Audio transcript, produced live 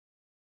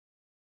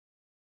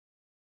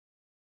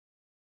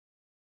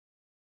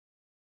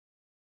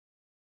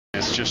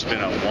It's just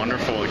been a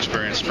wonderful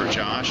experience for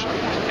Josh,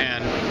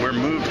 and we're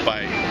moved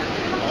by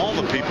all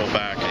the people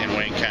back in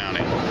Wayne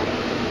County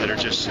that are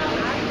just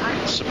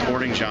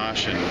supporting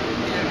Josh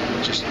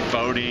and just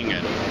voting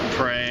and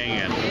praying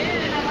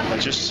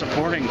and just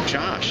supporting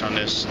Josh on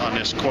this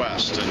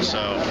quest. And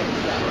so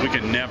we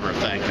can never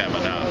thank them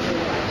enough,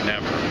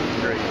 never.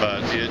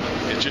 But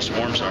it just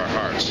warms our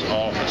hearts,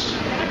 all of us.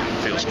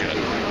 It feels good.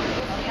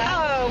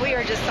 Oh, we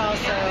are just all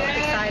so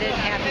excited and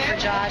happy for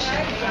Josh.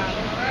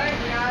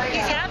 And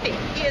he's happy.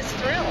 He is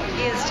thrilled.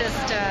 He is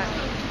just,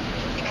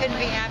 he couldn't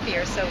be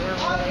happier, so we're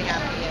really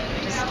happy.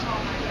 And just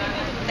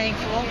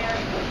thankful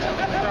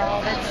for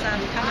all that's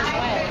come his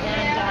way.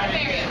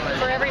 And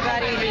for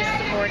everybody who's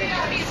supported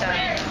him. So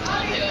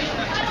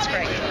it's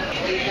great.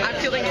 I'm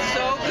feeling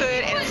so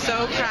good and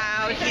so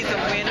proud. He's a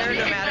winner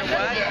no matter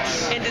what.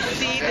 And to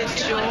see the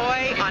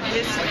joy on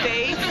his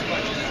face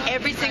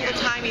every single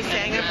time he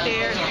sang up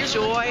there,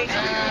 joy,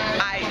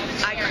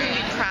 I couldn't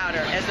be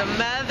prouder. As a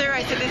mother,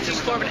 I said this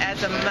before, but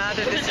as a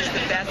mother, this is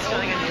the best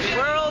feeling in the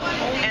world.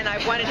 And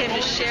I wanted him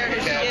to share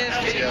his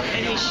gift,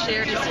 and he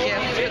shared his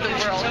gift for the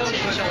world to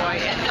enjoy.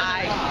 And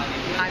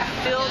I'm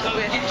filled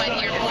with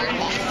joy.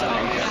 So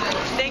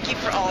thank you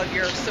for all of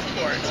your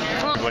support.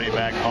 Everybody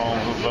back home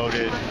who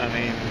voted, I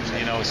mean,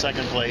 you know,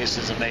 second place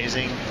is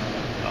amazing.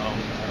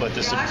 But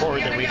the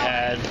support that we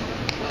had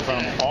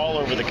from all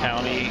over the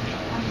county,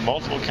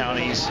 multiple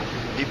counties,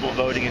 people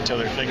voting until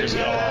their fingers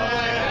fell off.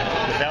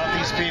 Without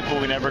these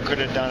people, we never could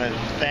have done it.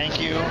 Thank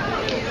you.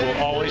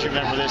 We'll always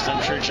remember this.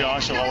 I'm sure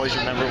Josh will always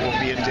remember. We'll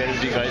be indebted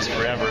to you guys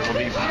forever.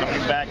 We'll be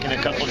coming back in a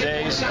couple of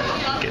days,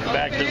 getting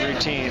back to the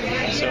routine.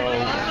 So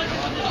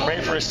pray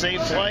for a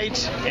safe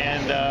flight.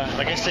 And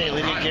like I say,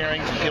 Lydia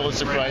Gehring,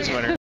 Pulitzer Prize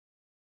winner.